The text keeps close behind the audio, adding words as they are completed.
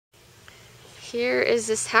Here is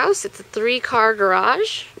this house. It's a 3-car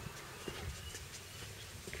garage.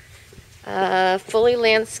 Fully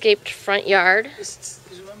landscaped front yard.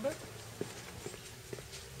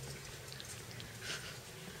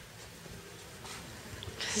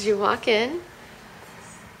 As you walk in,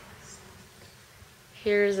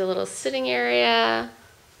 here's a little sitting area,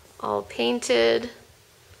 all painted,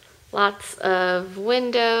 lots of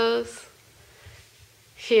windows.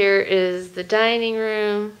 Here is the dining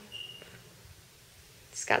room.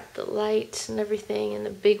 It's got the light and everything and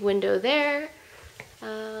a big window there.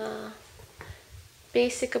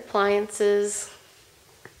 Basic appliances.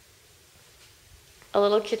 A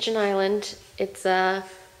little kitchen island. It's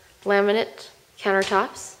laminate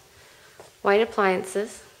countertops, white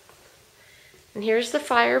appliances. And here's the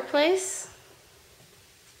fireplace.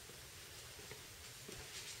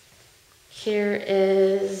 Here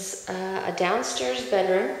is a downstairs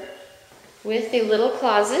bedroom with a little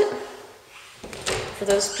closet for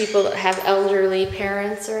those people that have elderly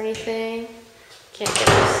parents or anything. Can't get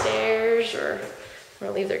upstairs or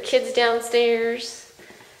want to leave their kids downstairs.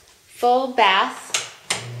 Full bath.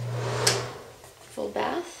 Full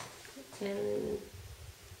bath and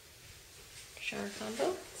shower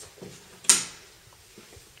combo.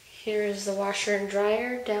 Here is the washer and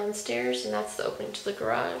dryer downstairs, and that's the opening to the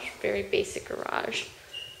garage. Very basic garage.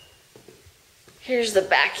 Here's the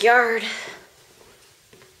backyard.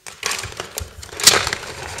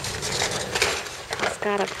 It's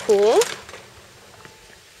got a pool.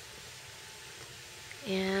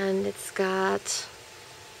 And it's got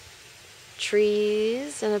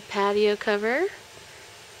trees and a patio cover.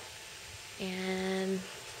 And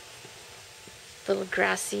little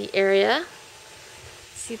grassy area.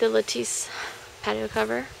 See the lattice patio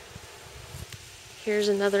cover? Here's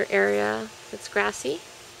another area that's grassy.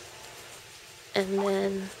 And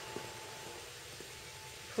then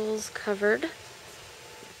pool's covered.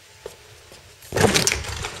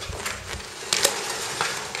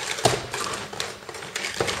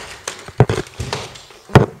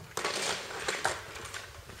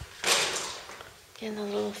 And a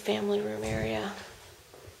little family room area.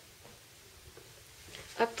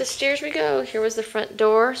 Up the stairs we go. Here was the front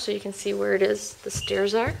door, so you can see where it is, the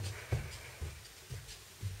stairs are.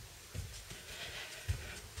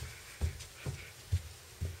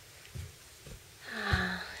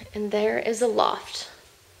 And there is a loft.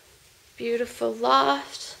 Beautiful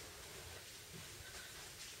loft.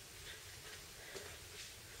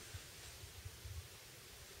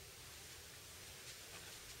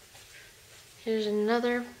 Here's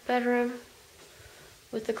another bedroom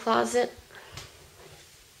with a closet.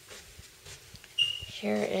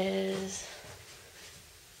 Here is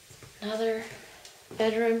another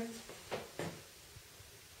bedroom. And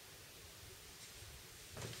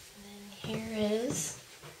then here is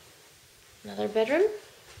another bedroom.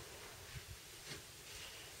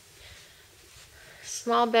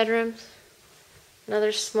 Small bedrooms.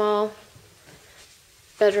 Another small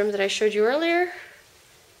bedroom that I showed you earlier.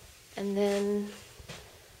 And then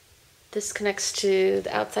this connects to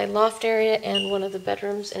the outside loft area and one of the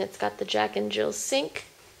bedrooms, and it's got the Jack and Jill sink.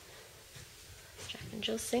 Jack and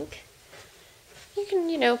Jill sink. You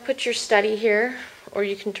can, put your study here, or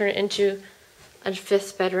you can turn it into a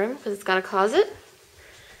 5th bedroom because it's got a closet.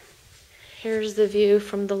 Here's the view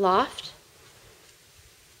from the loft.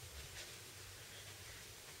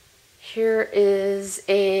 Here is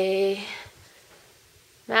the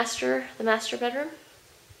master bedroom.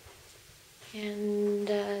 And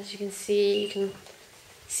as you can see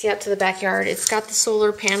out to the backyard. It's got the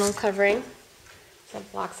solar panel covering, so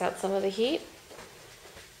it blocks out some of the heat.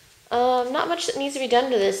 Not much that needs to be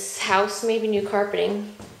done to this house, maybe new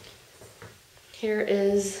carpeting. Here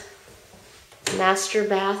is the master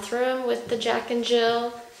bathroom with the Jack and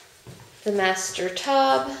Jill, the master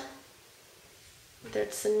tub.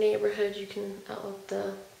 That's the neighborhood you can outlook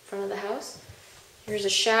the front of the house. Here's a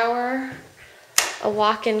shower. A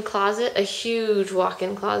walk-in closet, a huge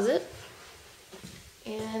walk-in closet,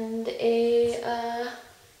 and a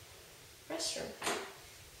restroom.